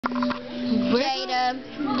Jada,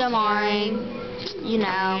 Damari, you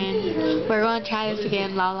know. We're going to try this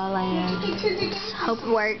again, La La Land. Hope it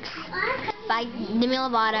works. By Demi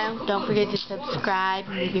Lovato. Don't forget to subscribe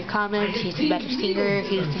and leave your comments. Who's the better singer?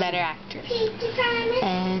 Who's the better actress?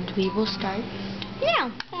 And we will start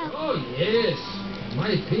now. Oh, yes.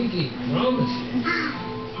 My pinky promise.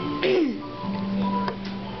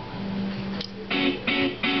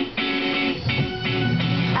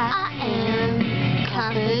 I am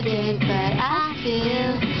confident, but I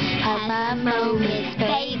still have my moments,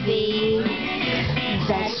 baby.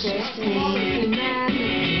 That's just me.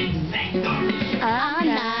 I'm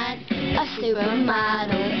not a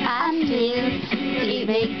supermodel. I still eat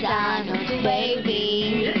McDonald's,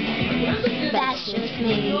 baby. That's just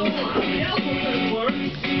me.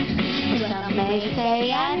 Some may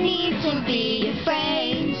say I need to be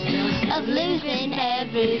afraid of losing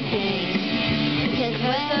everything. 'Cause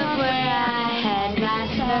wherever I had my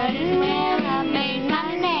start and where I made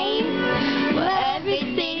my name, well,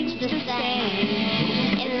 everything's the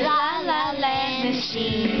same in La La Land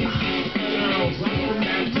machine.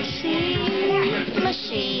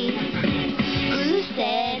 Machine. Who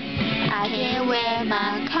said I can't wear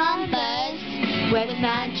my Converse with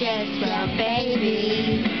my dress, well, baby?